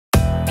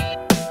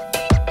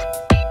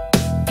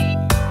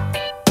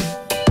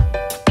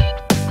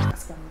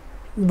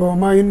bon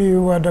maa ngi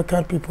nuyu waa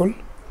Dakar People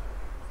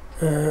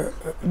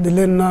di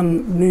leen naan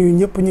nuyu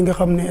ñëpp ñi nga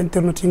xam ne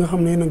internet yi nga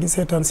xam ne yéen a ngi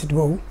seetaan site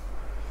boobu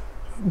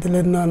di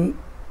leen naan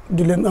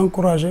di leen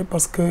encourager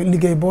parce que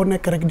liggéey boo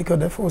nekk rek di ko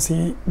def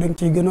aussi da nga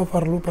ciy gën a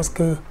farlu parce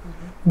que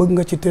bëgg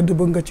nga ci tëdd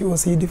bëgg nga ci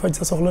aussi di faj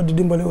sa soxla di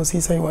dimbale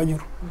aussi say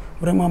waajur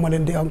vraiment ma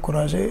leen di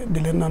encourager di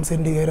leen naan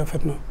seen liggéey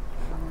rafet na.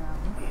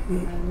 ñu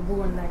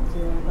bëggoon laaj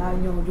ba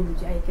ñëw jublu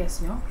ci ay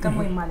questions. kan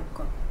mooy Malick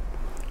Ngom.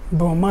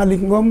 bon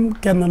Malick Ngom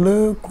kenn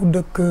la ku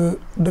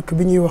dëkk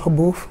bi ñuy wax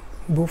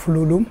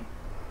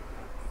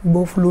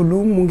Boof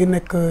Loulum mu ngi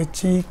nekk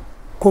ci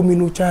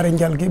commune u Thiaré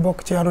Ndialgui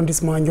bokk ci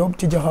arrondissement Ndiob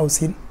ci Jaxaaw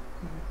Sine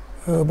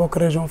bokk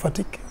région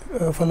Fatick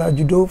fa laa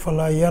juddoo fa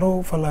laa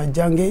yaroo fa laa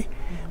jàngee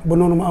ba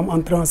noonu ma am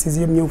entrée en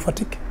 6e ñëw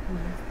Fatick.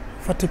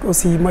 Fatick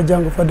aussi ma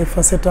jàng fa def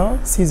fa 7 ans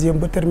 6e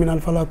ba terminal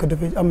fa laa ko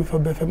defee am fa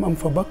BFM am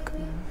fa bac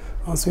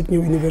ensuite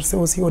ñëw université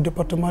aussi au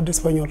département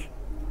d'espagnol.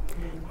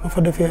 ma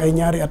fa defee ay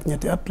ñaari at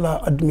ñetti at la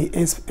admis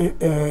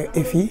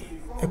EFI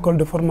école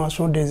de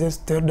formation des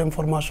instituteurs de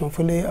formation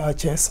fële à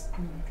Thiès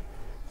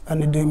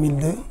année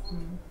 2002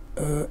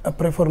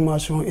 après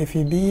formation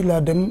EFI bi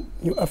laa dem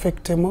ñu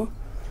affecté ma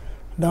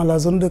dans la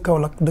zone de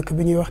Kaolack dëkk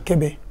bi ñuy wax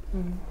Kébé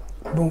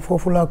bon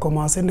foofu laa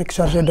commencé nekk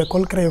chargé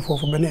d'école créé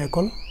foofu benn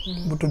école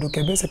bu tudd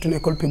Kébé c'est une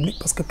école publique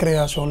parce que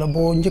création la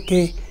boo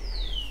njëkkee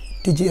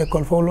tijji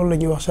école foofu loolu la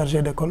ñuy wax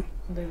chargé d'école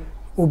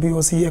ubbi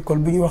aussi école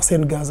bi ñuy wax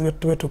seen gaz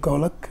wetu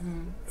Kaolack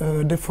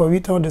def fa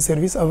 8 ans de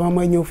service avant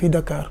may ñëw fii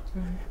Dakar.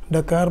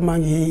 Dakar maa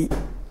ngi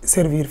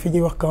servir fi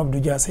ñuy wax Camp Abdou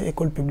Diassé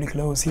école publique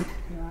la aussi.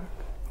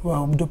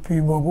 waaw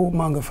depuis boobu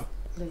maa nga fa.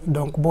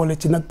 donc boole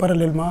ci nag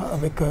parallèlement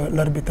avec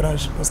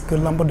l'arbitrage parce que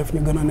lamb daf ñu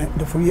gën a neex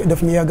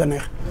daf ñu yàgg a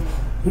neex.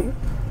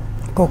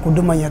 kooku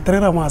de manière très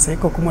ramassée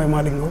kooku mooy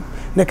Malick Ngom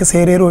nekk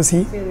séeréer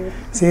aussi.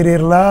 séeréer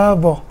la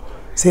bon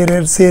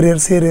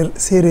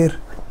séeréer.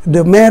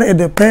 de mère et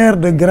de père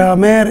de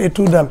grand-mère et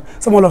tout daal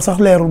sama loolu sax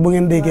leerul bu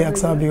ngeen déggee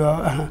accent bi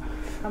waaw.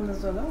 am na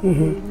solo.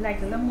 laaj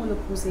la lan moo la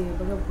poussé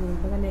ba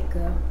nga nekk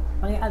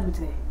ba ngay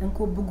arbitré da nga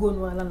ko bëggoon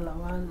wala lan la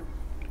wala.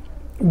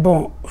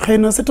 bon xëy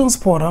na c'est un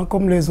sport hein,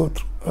 comme les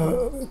autres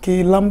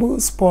kii lamb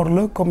sport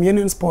la comme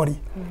yeneen sport yi.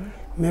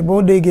 mais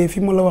boo déggee fi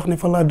ma la wax ne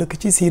fa laa dëkk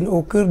ci Sine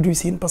au cœur du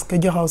Sine parce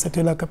que Jaxaaw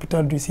c'était la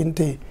capitale du Sine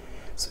te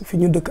fi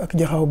ñu dëkk ak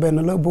Jaxaaw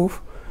benn la boofu.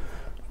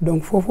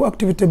 donc foofu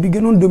activité bi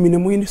gënoon dominé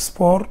muy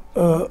sport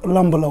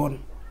lamb la woon.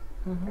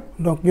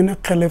 donc ñu ne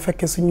xele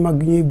fekkee suñu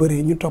mag ñuy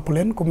bëree ñu topp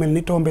leen ku mel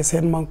ni Eumeu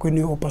Sène maa ngi koy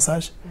nuyu au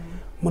passage.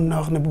 mën naa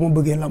wax ne bu ma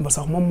bëggee lamb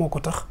sax moom moo ko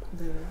tax.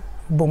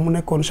 ba mu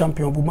nekkoon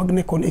champion bu mag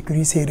nekkoon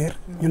écurie séeréer.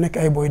 ñu nekk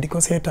ay boy di ko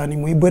seetaani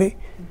muy bëre.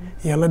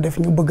 yàlla def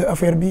ñu bëgg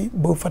affaire bi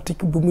ba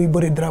Fatick bu muy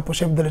bëre drapeau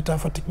chef de l'état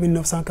Fatick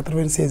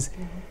 1996.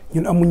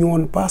 ñun amuñu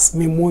woon passe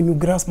mais moo ñu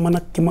grâce man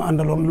ak ki ma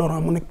àndaloon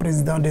Laurent mu nekk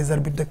président des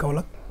arbitres de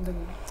Kaolack.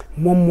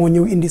 moom moo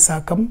ñëw indi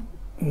saakam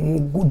mu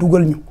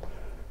dugal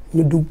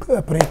ñu dugg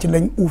après ci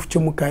lañ uuf ci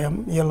mu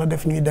kaayam yàlla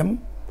def ñuy dem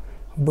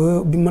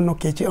ba bi ma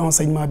nokkee ci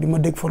enseignement bi ma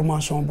dégg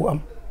formation bu am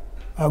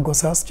à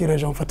Gossas ci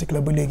région Fatick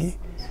la ba léegi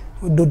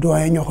de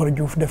doyen Ñoxor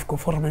Diouf def ko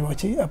formé ma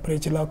ci après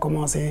ci laa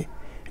commencé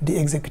di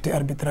exécuter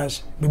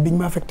arbitrage ba biñ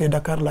ma affecté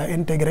Dakar laa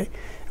intégré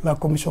la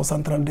commission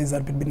centrale des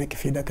arbitres bi nekk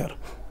fii Dakar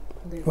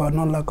waaw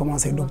noonu laa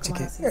commencé dugg ci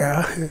kii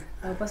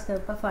waaw parce que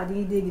parfois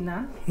dañuy dégg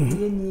naan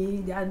yéen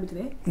ñi di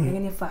arbitrer da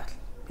ngeen di faat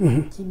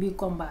ci biir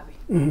combat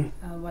bi.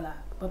 voilà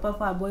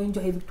parfois booy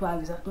joxe victoire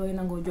bi sax dooy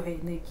nangoo joxe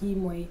ne kii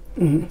mooy.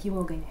 ne kii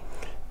moo gagné.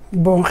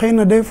 bon xëy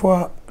na des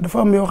fois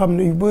dafa am yoo xam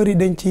ne yu bëri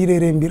dañ ciy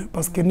réeree mbir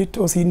parce que nit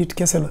aussi nit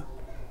kese la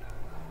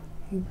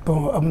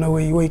bon am na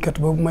woykat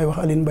boobu may wax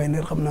Aline Mbaye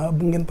Nder xam naa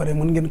bu ngeen paree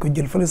mën ngeen ko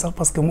jël fële sax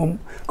parce que moom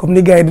comme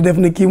ni gars yi di def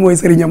ne kii mooy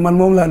sëriñam man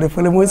moom laa def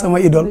fële mooy sama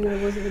idole.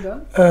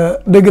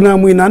 dëgg naa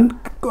muy naan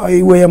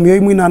ay woyam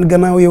yooyu muy naan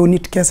gannaaw yow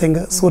nit kese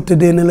nga soo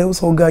tëddee nelaw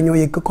soo gaañoo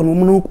yëg kon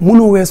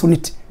mënoo weesu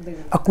nit.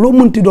 ak loo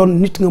mënti doon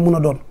nit nga mun a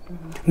doon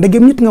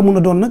ndegem nit nga mun a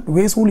doon nag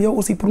weesuwul yow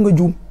aussi pour nga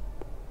juum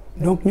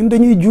donc ñun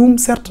dañuy juum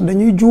certes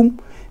dañuy juum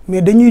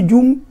mais dañuy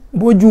juum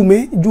boo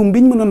juumee juum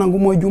biñ mën a nangu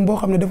mooy juum boo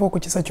xam ne defoo ko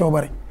ci sa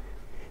coobare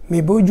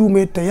mais boo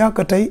juumee te yaa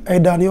ko tey ay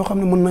daan yoo xam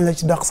ne mën nañ la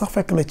ci dàq sax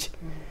fekk la ci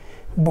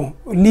bon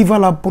lii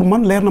valable pour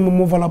man leer na ma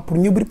moo valable pour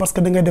ñu bëri parce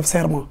que da ngay def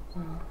serment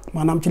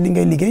maanaam ci li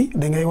ngay liggéey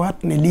da ngay waat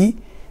ne lii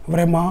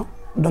vraiment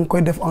da nga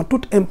koy def en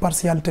toute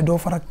impartialité doo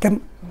farak kenn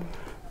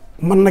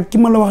man nag ki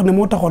ma la wax ne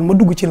moo taxoon ma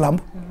dugg ci làmb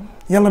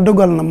yàlla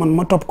dogal na man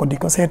ma topp ko di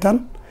ko seetaan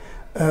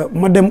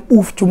ma dem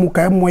uuf ci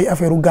mukaayam mooy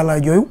affaire u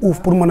galaaj yooyu uuf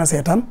pour mën a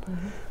seetaan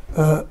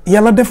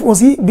yàlla def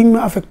aussi biñ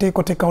ma affecté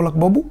côté Kaolack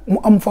boobu mu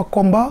am fa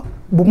combat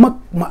bu mag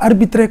ma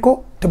arbitré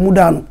ko te mu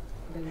daanu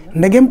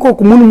ndegem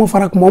kooku mënuma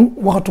farak moom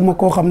waxatuma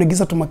koo xam ne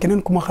gisatuma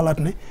keneen ku ma xalaat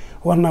ne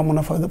war naa mën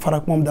a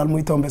farak moom daal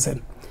muy Eumeu Sène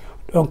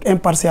donc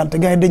impartialité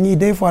gars yi dañuy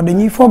des fois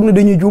dañuy foog ne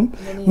dañuy juum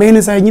mais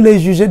ne saa yi ñi lay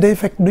juger day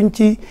fekk duñ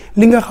ci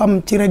li nga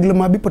xam ci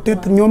règlement bi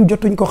peut-être ñoom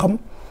jotuñ ko xam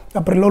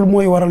après loolu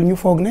mooy waral ñu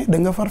foog ne da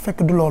nga far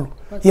fekk du loolu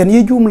yéen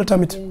yi juum la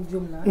tamit.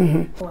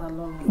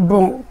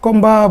 bon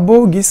combat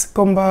boo gis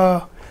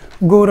combat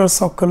Gora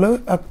Sock la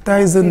ak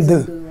Tyson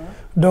 2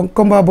 donc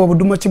combat boobu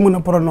duma ci mën a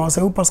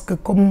prononcer wu parce que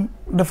comme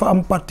dafa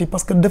am partie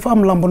parce que dafa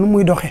am lamb nu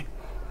muy doxee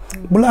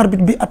bu la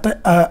arbitre bi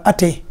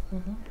atte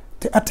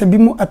te atte bi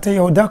mu atte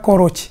yow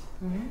d'accord ci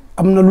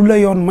am na lu la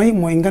yoon may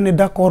mooy nga ne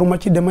d'accord ma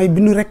ci damay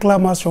bindu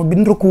réclamation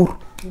bind recours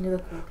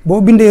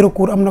boo bindee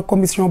recours am na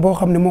commission boo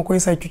xam ne moo koy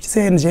saytu ci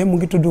CNG mu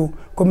ngi tudd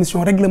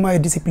commission règlement et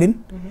discipline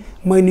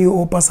may nuyu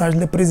au passage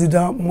le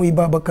président muy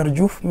Babacar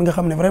Diouf mi nga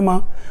xam ne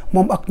vraiment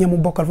moom ak ñamu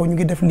bokkal foofu ñu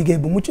ngi def liggéey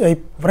bu mucc ayib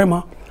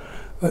vraiment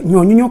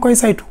ñooñu ñoo koy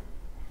saytu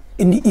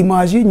indi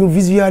image yi ñu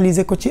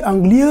visualiser ko ci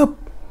angle yëpp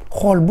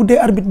xool bu dee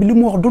arbitre bi li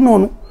mu wax du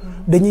noonu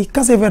dañuy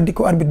casser verdict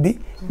ko arbitre bi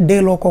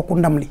deeloo kooku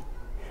ndam li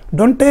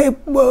donte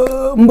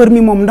mbër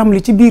mi moom ndam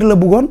li ci biir la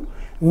bëggoon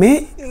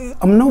mais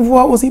am na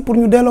voie aussi pour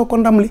ñu delloo ko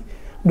ndam li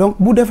donc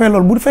bu defee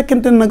loolu bu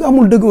fekkente ne nag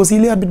amul dëgg aussi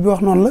li arbitre bi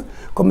wax noonu la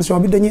commission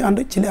bi dañuy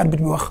ànd ci li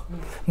arbitre bi wax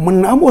mën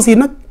na am aussi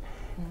nag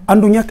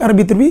ànduñu ak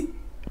arbitre bi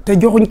te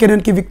joxuñ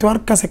keneen ki victoire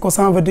kase ko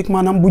sans verdict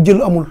maanaam bu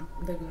jël amul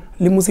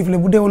li mu sifflé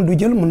bu deewoon du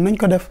jël mën nañ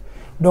ko def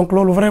donc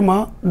loolu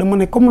vraiment dama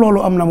ne comme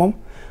loolu am na moom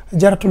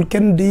jaratul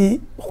kenn di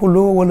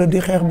xuloo wala di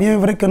xeex bien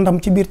vrai que ndam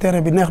ci biir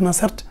terrain bi neex na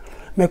certes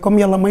mais comme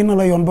yàlla may na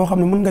la yoon boo xam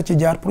ne mën nga ci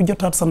jaar pour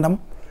jotaat sa ndam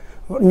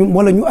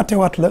wala ñu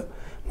attewaat la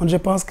man je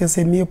pense que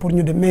c'est mieux pour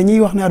ñu dem mais ñiy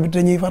wax ne arbitre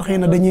dañuy far xëy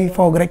na dañuy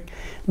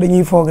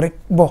foog rek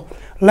bon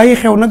lay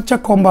xew nag ca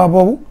combat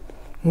boobu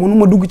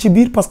mënuma dugg ci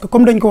biir parce que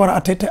comme dañ ko war a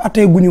atte te atte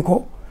guñu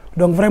ko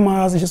donc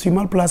vraiment je suis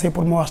mal placé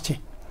pour ma wax ci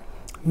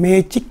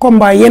mais ci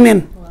combat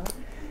yeneen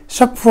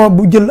chaque fois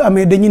bu jël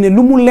amee dañu ne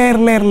lu mu leer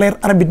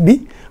arbitre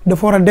bi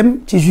dafa war a dem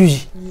ci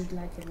juge yi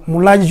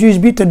mu laaj juge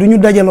bi te duñu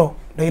dajaloo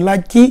day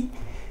laaj kii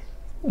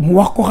mu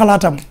wax ko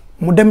xalaatam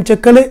mu dem ca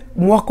kële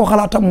mu wax ko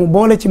xalaatam mu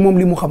boole ci moom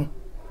li mu xam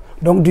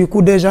donc du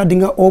coup déjà di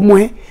nga au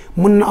moins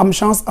mën na am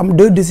chance am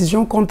 2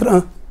 décisions contre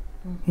 1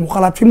 mu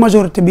xalaat fi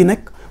majorité bi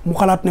nekk mu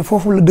xalaat ne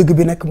foofu la dëgg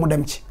bi nekk mu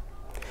dem ci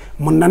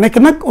mën na nekk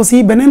nag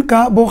aussi beneen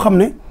cas boo xam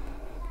ne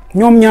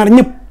ñoom ñaar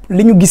ñëpp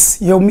li ñu gis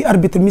yow mi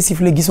arbitre mi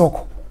sifflé gisoo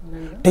ko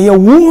te yow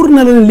wóor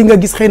na la li nga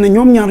gis xëy na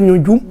ñoom ñaar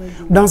ñoo juum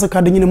dans ce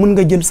cas dañu ne mën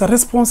nga jël sa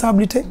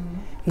responsabilité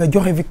nga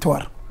joxe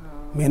victoire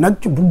mais nag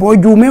boo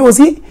juumee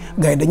aussi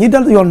gars yi dañuy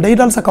dal yoon day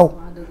dal sa kaw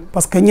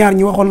parce que ñaar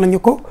ñi waxoon nañu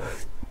ko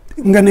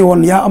nga ne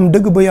woon yaa am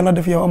dëgg ba yàlla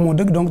def yow amoo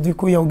dëgg donc du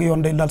coup yow gi yoon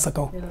day dal sa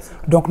kaw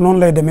donc noonu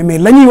lay demee mais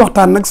la ñuy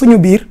waxtaan nag suñu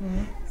biir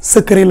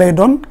secret lay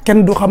doon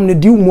kenn du xam ne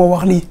diw moo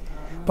wax lii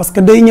parce que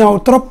day ñaaw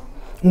trop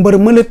mbër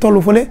mële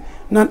tollu fële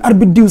naan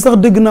arbitre diw sax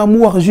dëgg naa mu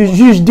wax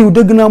juge diw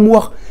dëgg naa mu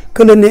wax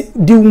que le ne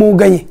diw moo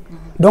gagné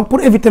donc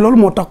pour éviter loolu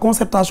moo tax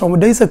concertation bi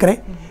day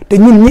secret te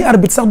ñun ñi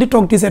arbitre sax di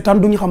toog ci seetaan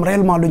du ñu xam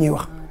réellement lu ñuy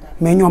wax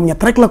mais ñoom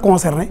ñett rek la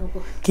concerné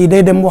kii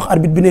day dem wax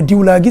arbitre bi ne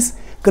diw laa gis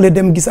que le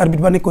dem gis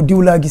arbitre ba ne ko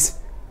diw laa gis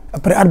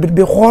après arbitre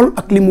bi xool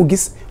ak li mu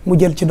gis mu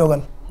jël ci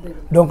dogal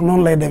donc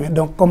noonu lay demee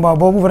donc combat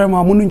boobu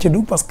vraiment mënuñ ci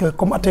dugg parce que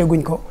comme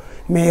atteeguñ ko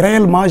mais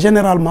réellement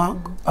généralement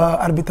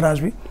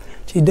arbitrage bi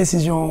ci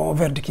décision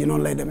verdict yi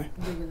noonu lay demee.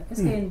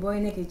 est-ce que yéen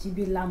booy nekkee ci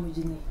biir làmb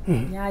ji nii.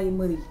 ñaari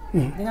mbër yi.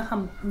 di nga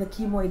xam ne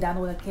kii mooy daan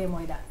wala kee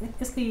mooy daan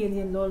est-ce que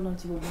yéen loolu noonu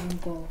ci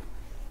boobu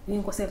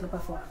ngeen ko seetlu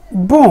parfois.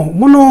 bon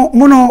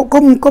mënoo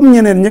comme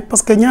ñeneen ñëpp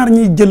parce que ñaar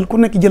ñiy jël ku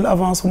nekk jël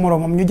avance su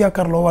moromam ñu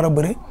jàkkaarloo war a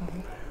bëre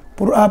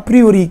pour a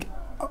priori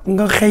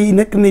nga xëy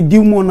nekk ne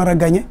diw moo nar a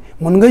gagné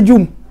mën nga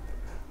juum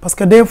parce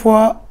que des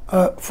fois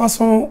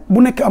façon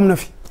bu nekk am na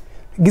fi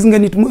gis nga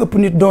nit mu ëpp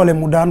nit doole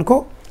mu daan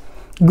ko.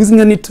 gis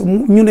nga nit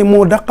ñu ne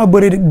moo daq a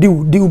bëri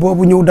diw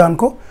boobu ñëw daan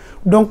ko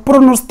donc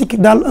pronostic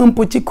daal un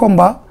peu ci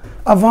combat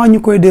avant ñu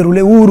koy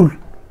dérouler wóorul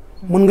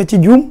mën nga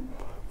ci juum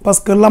parce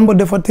que lamb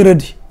dafa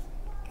tëradi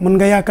mën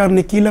nga yaakaar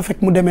ne kii la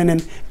fekk mu demee neen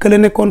que la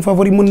nekkoon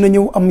favori mën na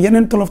ñëw am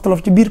yeneen tolof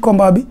ci biir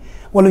combat bi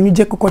wala ñu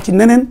jekk ko ci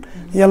neneen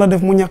yàlla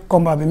def mu ñàkk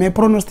combat bi mais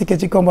pronostiqué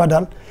ci combat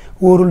daal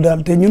wóorul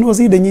daal te ñun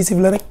aussi dañuy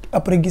siffler rek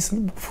après gis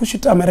fu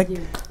chute amee rek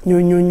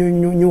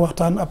ñu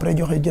waxtaan après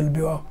joxe jël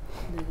bi waaw.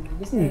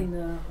 gis nañ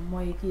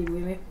mooy kii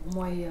bi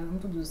mooy mu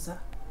tudd sax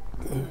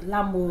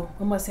làmb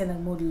Eumeu Sène ak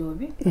Modou Lo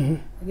bi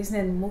gis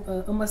nañ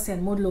Eumeu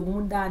Sène Modou Lo bu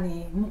mu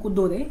daanee bu mu ko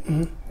dóoree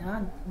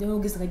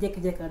dañoo gis nga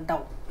jékki-jékki daw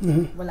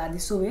voilà di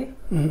sauvé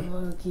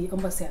kii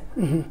Eumeu Sène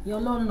yow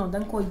loolu noonu da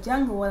nga koo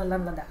jàng wala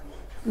lan la daal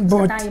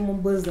bon temps yi moom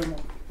buzz la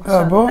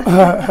moom bon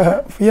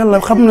yàlla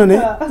xam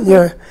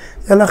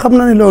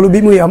na ne loolu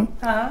bi muy am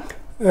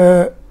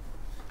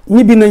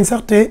ñibbi nañ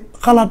sax te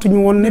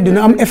xalaatuñu woon ne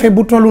dina am effet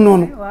bu tollu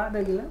noonu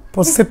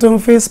parce que c'est un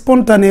fait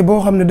spontané boo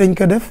xam ne dañ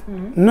ko def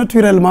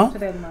naturellement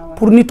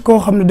pour nit koo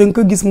xam ne da nga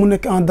ko gis mu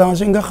nekk en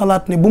danger nga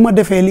xalaat ne bu ma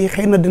defee lii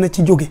xëy na dina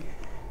ci jóge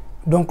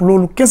donc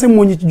loolu kese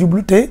moo ñu ci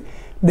jublu te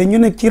dañu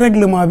nekk ci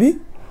règlement bi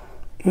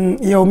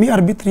yow mi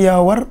arbitre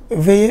yaa war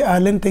veiller à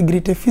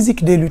l'intégrité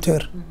physique des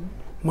lutteurs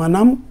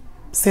maanaam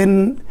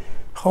seen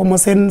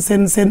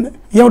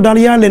yow daal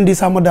yaa leen di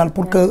sàmm daal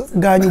pour que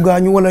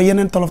gaañu wala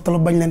yeneen tolof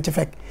bañ leen ci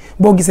fekk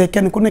boo gisee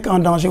kenn ku nekk en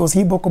danger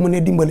aussi boo ko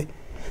mënee dimbale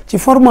ci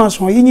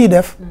formation yi ñuy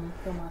def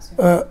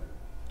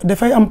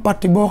dafay am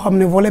partie boo xam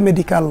ne volet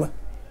médical la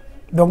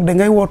donc da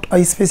ngay woot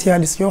ay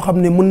spécialistes yoo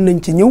xam ne mën nañ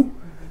ci ñëw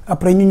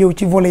après ñu ñëw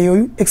ci volet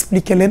yooyu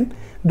expliquer leen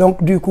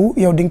donc du coup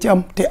yow di nga ci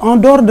am te en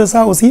dehors de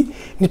ça aussi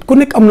nit ku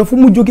nekk am na fu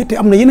mu jóge te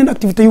am na yeneen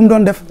activités yu mu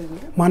doon def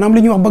maanaam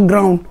li ñuy wax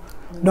background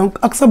donc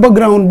ak sa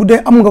background bu dee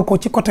am nga ko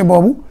ci côté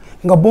boobu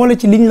nga boole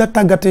ci liñ la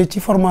tàggatee ci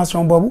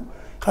formation boobu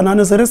xanaa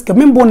ne serait-ce que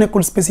même boo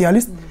nekkul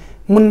spécialiste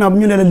mën naa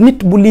ñu ne la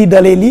nit bu lii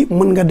dalee lii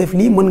mën nga def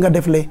lii mën nga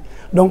def lee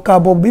donc cas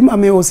boobu bi mu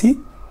amee aussi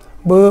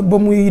ba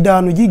muy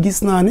daanu ji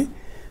gis naa ne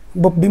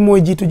bopp bi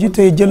mooy jiitu ji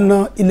te jël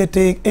na il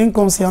était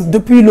inconscient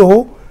depuis le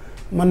haut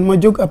man ma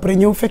jóg après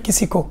ñëw fekki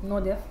si ko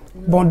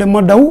bon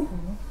dama daw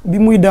bi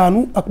muy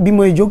daanu ak bi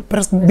may jóg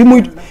presque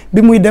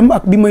bi muy dem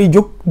ak bi may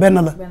jóg benn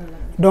la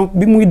donc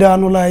bi muy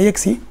daanu laa yegg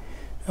si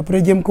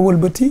après jéem ko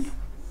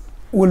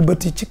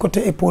wëlbati ci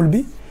côté épaule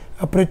bi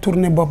après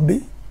tourner bopp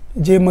bi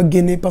jéem a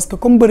génne parce que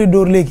comme bëri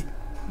dóor léegi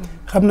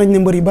xam nañ ne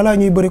mbëri balaa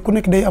ñuy bëri ku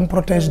nekk day am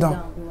protège-dents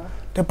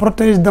te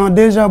protège-dents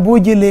déjà boo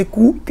jëlee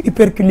coup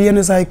hypercule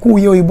yenn saa yi coup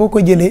yooyu boo ko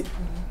jëlee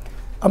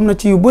am na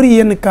ci yu bëri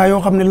yenn cas yoo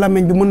xam ne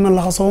làmmiñ bi mën na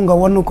laxasoo nga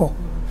wann ko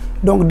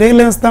donc dès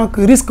l'instant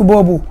que risque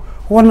boobu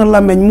war na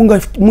làmmiñ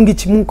mu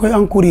ngi koy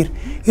encourir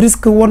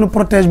risque war na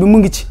protège bi mu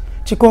ngi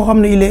ci koo xam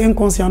ne il est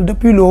inconscient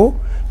depuis le haut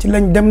ci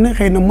lañ dem ne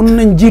xëy na mën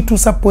nañ jiitu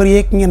sapeur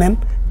yeeg ñeneen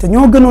te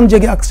ñoo gënoon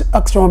jege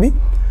action bi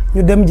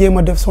ñu dem jéem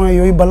a def soins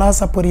yooyu balaa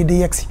sapeur yi di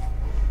yegsi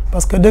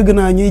parce que dëgg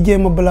naa ñuy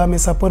jéem a blâmer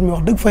sapeur mi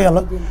wax dëgg fa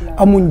yàlla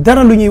amuñ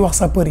dara lu ñuy wax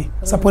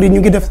sapeur yi ñu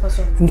ngi def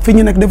fi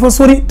ñu nekk dafa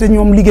sori te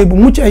ñoom liggéey bu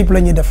mucc ayib la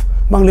ñuy def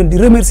maa ngi leen di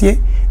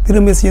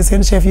remercier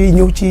seen chef yi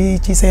ñëw ci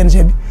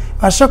CNG bi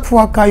à chaque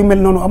fois cas yu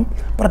mel noonu am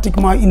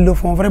pratiquement ils le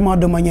font vraiment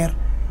de manière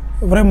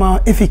vraiment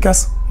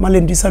efficace ma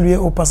leen di saluer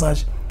au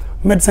passage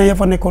médecin ya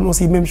fa nekkoon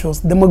aussi même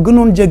chose dama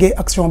gënoon jege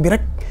action bi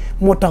rek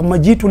moo tax ma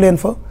jiitu leen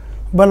fa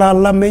balaa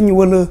làmmeñ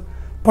wala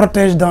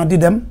protège-dents di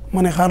dem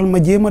ma ne xaaral ma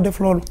jéem a def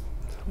loolu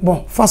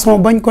bon façon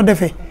bañ ko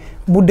defee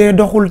bu dee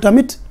doxul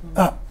tamit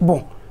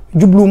bon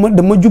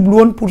dama jublu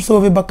woon pour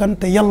sauver bakkan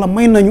te yàlla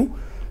may nañu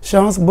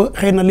chance ba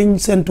xëy na liñ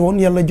séntu woon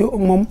yàlla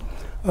moom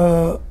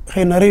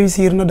xëy na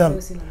réussir na daal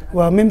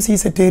waaw même si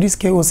c'était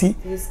risqué aussi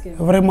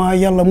vraiment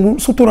yàlla mu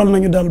sutural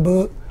nañu daal ba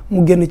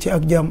mu génn ci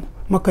ak jàmm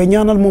ma koy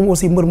ñaanal moom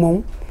aussi mbër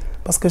moomu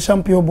parce que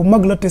champion bu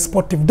mag la te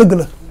sportif dëgg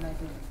la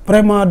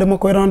vraiment dama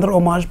koy rendre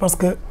hommage parce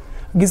que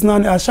gis naa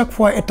ne à chaque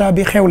fois état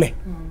bi xewle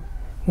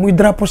muy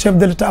drapeau chef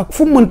de l'état ak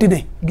fu mu mënti ne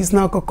gis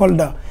naa ko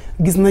Kolda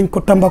gis nañ ko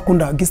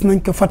Tambacounda gis nañ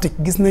ko Fatick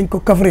gis nañ ko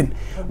Kaffrine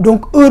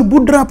donc heure bu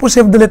drapeau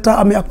chef de l'état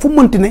amee ak fu mu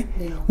mënti ne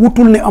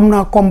wutul ne am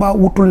naa combat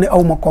wutul ne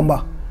awma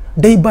combat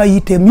day bàyyi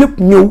yiteem yëpp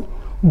ñëw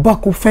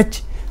bàkku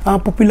fecc en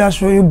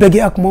population yu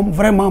béggee ak moom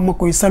vraiment ma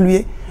koy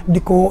saluer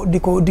di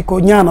ko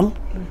ñaanal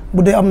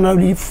bu dee am na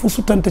li fu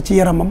sutante ci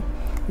yaramam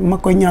ma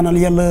koy ñaanal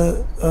yàlla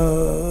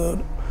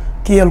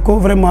kiyal ko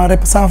vraiment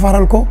rek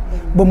saafaral ko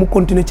ba mu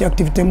continuer ci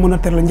activité mën a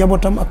teral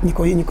njabootam ak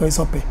ñi koy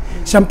soppee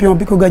champion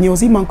bi ko gagné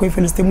aussi maa ngi koy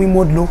félicité muy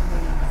Modou Lo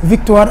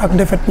victoire ak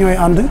défaite ñooy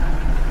ànd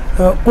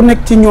ku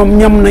nekk ci ñoom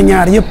ñam na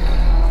ñaar yëpp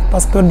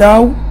parce que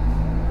daaw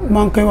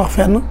maa ngi koy wax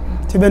fenn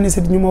ci benn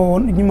site ñu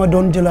ma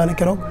doon jëlaale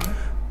keroog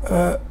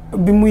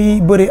bi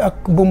muy bëri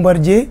ak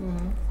Bombardier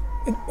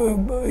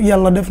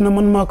yàlla def na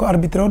man maa ko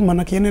arbitré woon man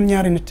ak yeneen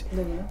ñaari nit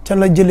ca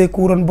la jëlee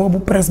couronne boobu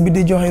presse bi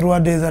di joxe roi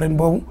des arènes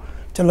boobu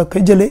ca la ko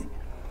jëlee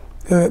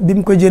bi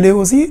mu ko jëlee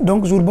aussi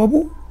donc jour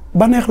boobu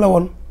baneex la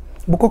woon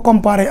bu ko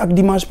comparé ak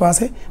dimanche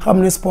passé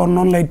xam ne sport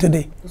noonu lay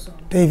tëddee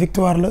tey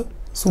victoire la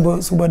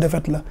suba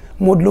défaite la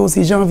Modou Lo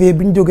aussi janvier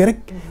bi ñu jógee rek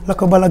la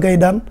ko Balla Gaye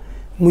daan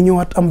mu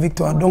ñëwaat am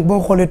victoire donc boo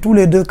xoolee tous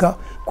les deux cas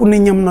ku ne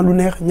ñam na lu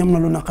neex ñam na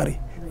lu naqari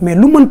mais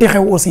lu mënti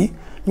xew aussi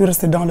ñu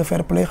rester dans le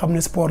fair play xam ne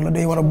sport la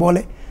day war a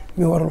boole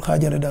ñu warul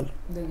xaajale daal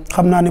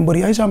xam naa ne mbër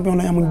yi ay champion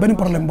lañ amuñ benn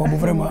problème boobu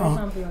vraiment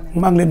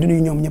maa ngi leen di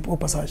nuyu ñoom ñëpp au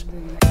passage